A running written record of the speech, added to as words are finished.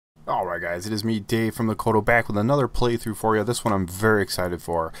Alright guys, it is me, Dave from the Kodo, back with another playthrough for you. This one I'm very excited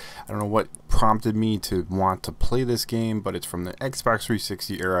for. I don't know what prompted me to want to play this game, but it's from the Xbox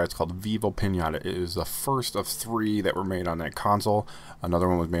 360 era. It's called Viva Pinata. It is the first of 3 that were made on that console. Another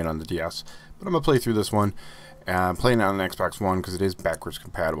one was made on the DS. But I'm going to play through this one. I'm playing it on an Xbox One because it is backwards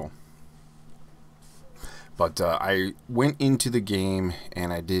compatible. But I went into the game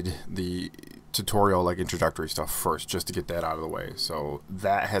and I did the tutorial, like introductory stuff first, just to get that out of the way. So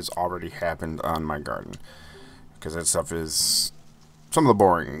that has already happened on my garden, because that stuff is some of the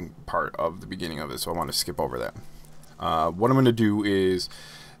boring part of the beginning of it, so I want to skip over that. What I'm going to do is,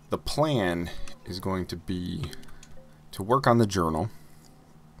 the plan is going to be to work on the journal,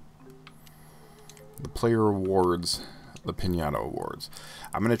 the player awards, the Pinata awards.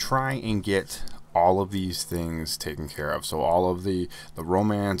 I'm going to try and get all of these things taken care of. So all of the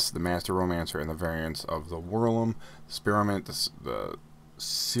romance, the master romancer, and the variants of the whirlum, the spearmint, the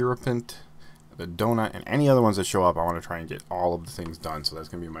serpent, the donut, and any other ones that show up. I want to try and get all of the things done. So that's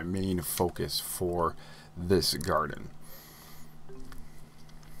going to be my main focus for this garden.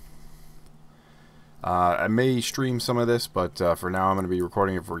 I may stream some of this, but for now I'm going to be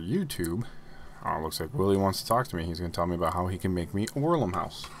recording it for YouTube. Looks like Willie wants to talk to me. He's going to tell me about how he can make me a whirlum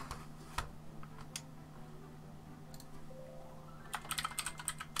house.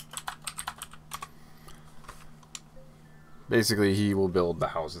 Basically, he will build the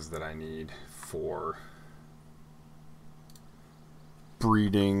houses that I need for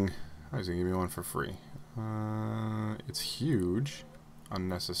breeding. Oh, he's going to give me one for free. It's huge.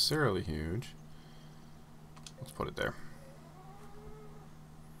 Unnecessarily huge. Let's put it there.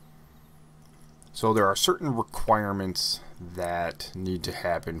 So there are certain requirements that need to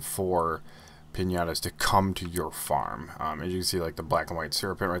happen for pinatas to come to your farm. As you can see, like the black and white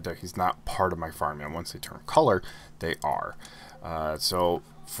serpent right there, he's not part of my farm yet. Once they turn color, they are. So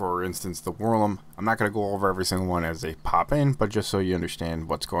for instance, the whirlum, I'm not going to go over every single one as they pop in, but just so you understand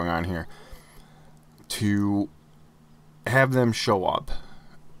what's going on here. To have them show up,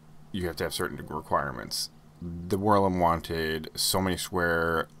 you have to have certain requirements. The whirlum wanted so many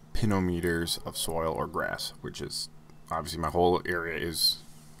square pinometers of soil or grass, which is obviously my whole area is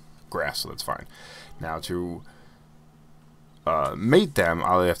grass, so that's fine. Now to mate them,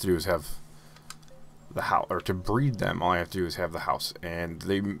 all I have to do is have the house, or to breed them, all I have to do is have the house, and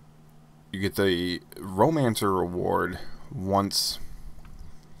you get the romancer reward once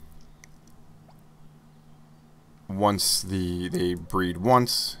they breed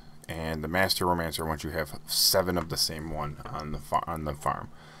once, and the master romancer once you have 7 of the same one on the farm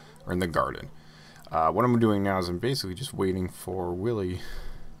or in the garden. What I'm doing now is I'm basically just waiting for Willie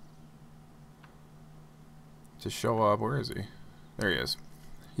to show up. Where is he? There he is.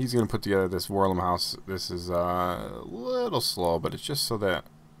 He's going to put together this whirlum house. This is a little slow, but it's just so that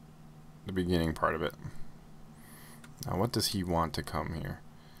the beginning part of it. Now, what does he want to come here?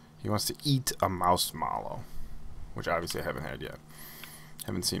 He wants to eat a mouse mallow, which obviously I haven't had yet.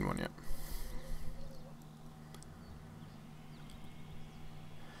 Haven't seen one yet.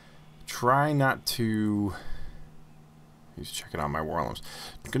 Try not to... He's checking out my whirlums.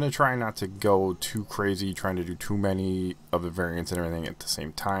 I'm going to try not to go too crazy, trying to do too many of the variants and everything at the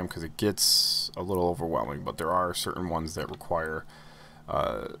same time, because it gets a little overwhelming. But there are certain ones that require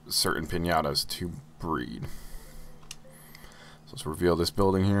certain pinatas to breed. So let's reveal this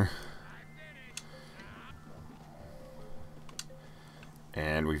building here.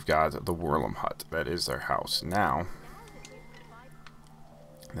 And we've got the whirlum hut. That is their house. Now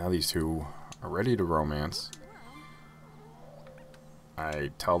these two are ready to romance.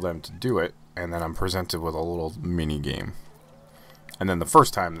 I tell them to do it, and then I'm presented with a little mini game. And then the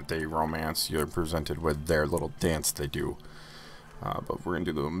first time that they romance, you're presented with their little dance they do. But we're going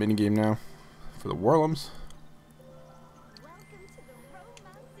to do the little mini game now for the whirlums.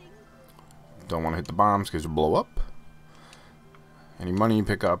 Don't want to hit the bombs because you'll blow up. Any money you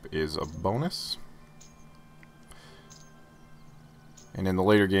pick up is a bonus. And in the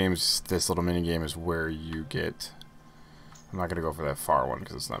later games, this little mini game is where you get... I'm not going to go for that far one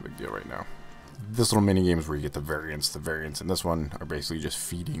because it's not a big deal right now. This little mini game is where you get the variants. The variants in this one are basically just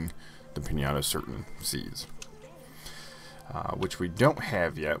feeding the pinata certain seeds. Which we don't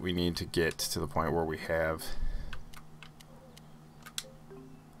have yet. We need to get to the point where we have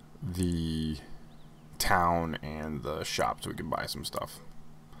the town and the shop so we can buy some stuff.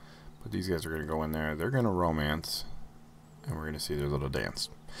 But these guys are going to go in there. They're going to romance. And we're going to see their little dance.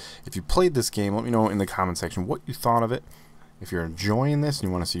 If you played this game, let me know in the comment section what you thought of it. If you're enjoying this and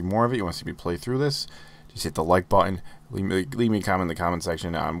you want to see more of it, you want to see me play through this, just hit the like button. Leave me a comment in the comment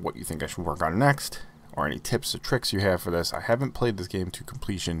section on what you think I should work on next, or any tips or tricks you have for this. I haven't played this game to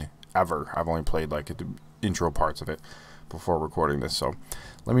completion ever. I've only played like the intro parts of it before recording this, so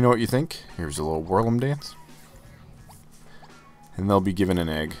let me know what you think. Here's a little Whirl'em dance. And they'll be given an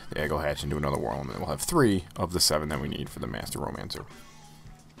egg. The egg will hatch into another Whirl'em, and we'll have 3 of the 7 that we need for the Master Romancer.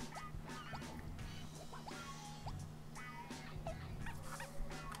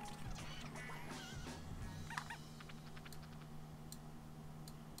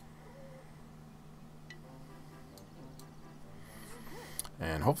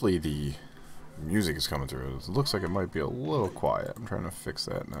 And hopefully the music is coming through. It looks like it might be a little quiet. I'm trying to fix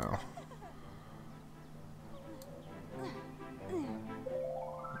that now.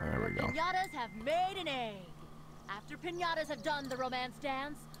 There we go. Pinatas have made an egg. After pinatas have done the romance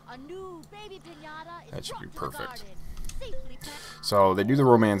dance, a new baby pinata is that should be brought to the perfect. garden. So they do the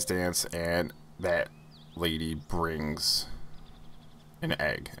romance dance, and that lady brings an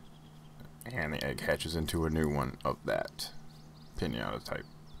egg. And the egg hatches into a new one of that pinata type.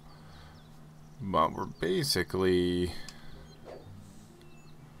 But we're basically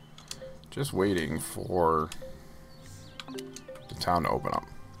just waiting for the town to open up.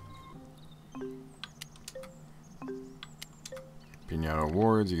 Pinata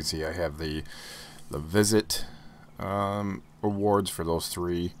awards. You can see I have the visit awards for those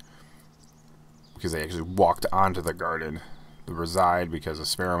 3 because they actually walked onto the garden. The reside because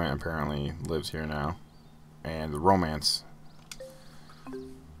Experiment apparently lives here now, and the romance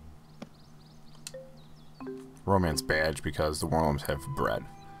badge because the Whirl'ems have bred.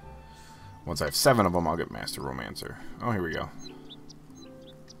 Once I have 7 of them, I'll get Master Romancer. Oh, here we go.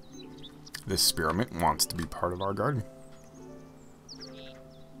 This Experiment wants to be part of our garden.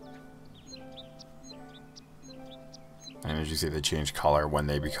 And as you see, they change color when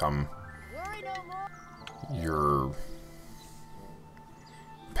they become your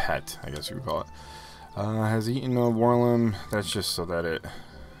pet, I guess you would call it. Has eaten a Whirl'em. That's just so that it...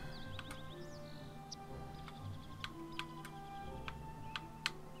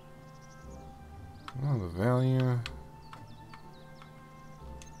 Oh, the value.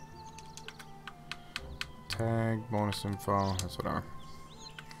 Tag, bonus info, that's whatever.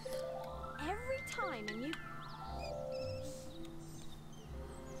 Every time and you...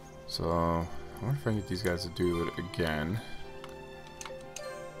 So, I wonder if I can get these guys to do it again.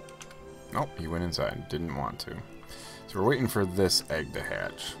 Nope, he went inside. Didn't want to. So we're waiting for this egg to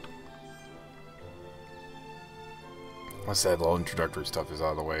hatch. Once that little introductory stuff is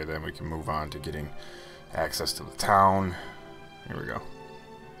out of the way, then we can move on to getting access to the town. Here we go.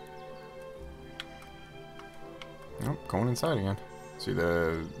 Nope, going inside again. See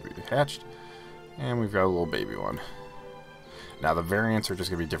the hatched, and we've got a little baby one. Now the variants are just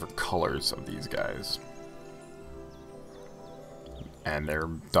going to be different colors of these guys. And they're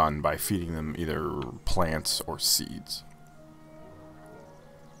done by feeding them either plants or seeds.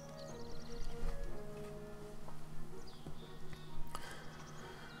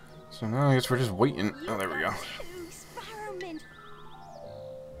 So now I guess we're just waiting. Oh, there we go.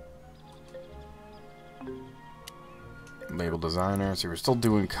 Label designer. See, we're still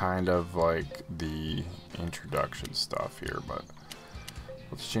doing kind of like the introduction stuff here, but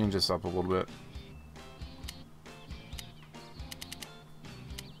let's change this up a little bit.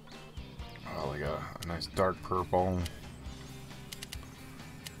 Oh, we got a nice dark purple.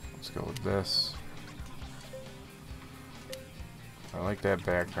 Let's go with this. I like that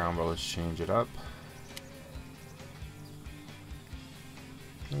background, but let's change it up.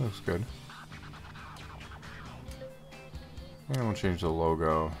 That looks good. And we'll change the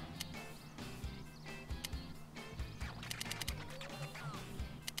logo.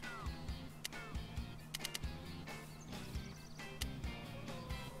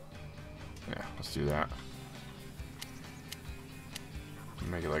 Yeah, let's do that.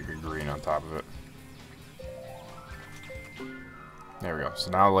 Make it like a green on top of it. There we go. So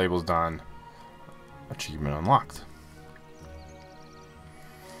now the label's done. Achievement unlocked.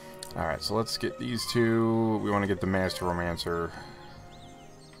 Alright, so let's get these 2. We want to get the Master Romancer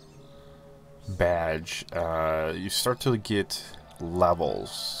badge. You start to get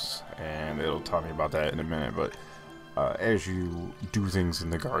levels, and it'll tell me about that in a minute, but as you do things in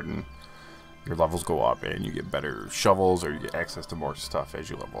the garden, your levels go up, and you get better shovels, or you get access to more stuff as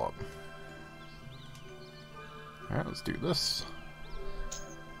you level up. Alright, let's do this.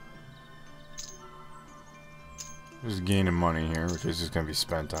 Just gaining money here, which is just going to be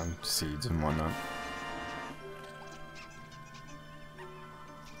spent on seeds and whatnot.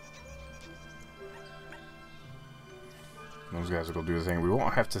 Those guys will go do the thing. We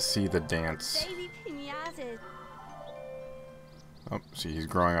won't have to see the dance. Oh, see, he's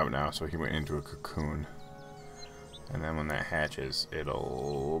growing up now, so he went into a cocoon. And then when that hatches,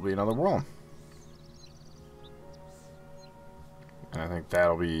 it'll be another world. And I think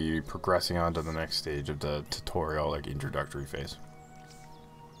that'll be progressing on to the next stage of the tutorial, like introductory phase.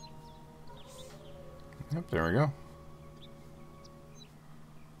 Yep, there we go.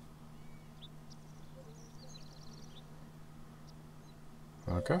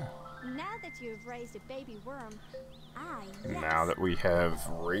 Okay. Now that you have raised a baby worm, yes. Now that we have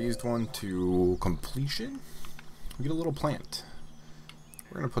raised one to completion, we get a little plant.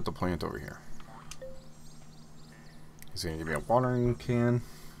 We're going to put the plant over here. He's going to give me a watering can.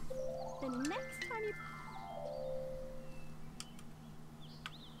 The next time you...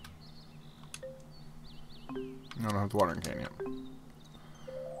 I don't have the watering can yet. Well...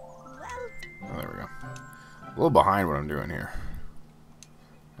 Oh, there we go. A little behind what I'm doing here.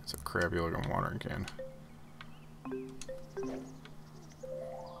 That's a crappy looking watering can.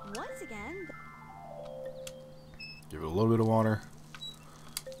 Once again... Give it a little bit of water.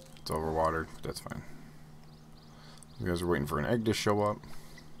 It's overwatered. That's fine. You guys are waiting for an egg to show up.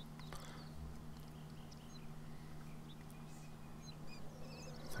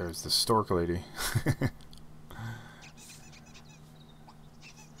 There's the stork lady.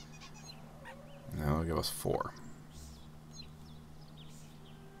 Now it'll give us 4.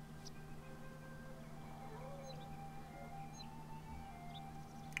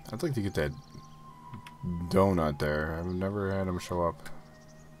 I'd like to get that donut there. I've never had him show up.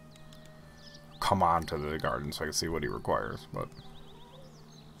 Come on to the garden so I can see what he requires, but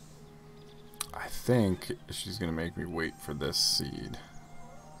I think she's gonna make me wait for this seed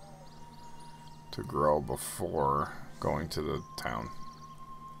to grow before going to the town.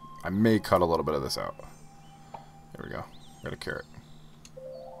 I may cut a little bit of this out. There we go. Got a carrot.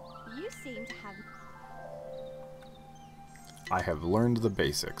 You seem to have... I have learned the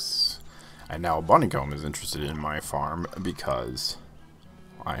basics. And now Bunnycomb is interested in my farm because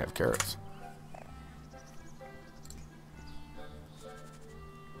I have carrots.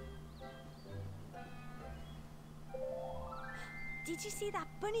 Did you see that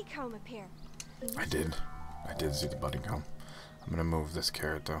bunnycomb appear? I did. I did see the Bunnycomb. I'm going to move this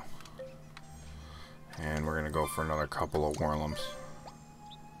carrot though. And we're going to go for another couple of worlums.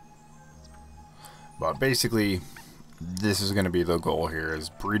 But basically, this is going to be the goal here, is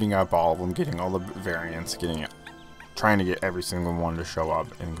breeding up all of them, getting all the variants, trying to get every single one to show up,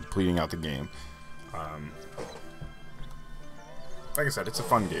 and completing out the game. Like I said, it's a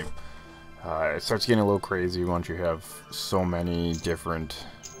fun game. It starts getting a little crazy once you have so many different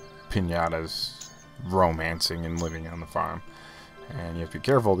pinatas romancing and living on the farm. And you have to be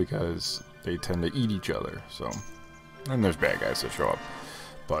careful because they tend to eat each other. So, and there's bad guys that show up.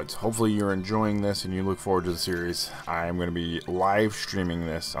 But hopefully you're enjoying this and you look forward to the series. I'm going to be live streaming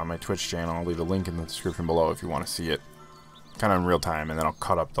this on my Twitch channel. I'll leave a link in the description below if you want to see it kind of in real time. And then I'll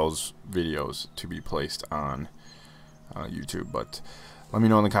cut up those videos to be placed on YouTube. But let me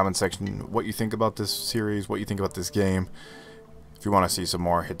know in the comment section what you think about this series, what you think about this game. If you want to see some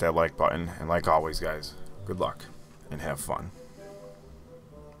more, hit that like button. And like always, guys, good luck and have fun.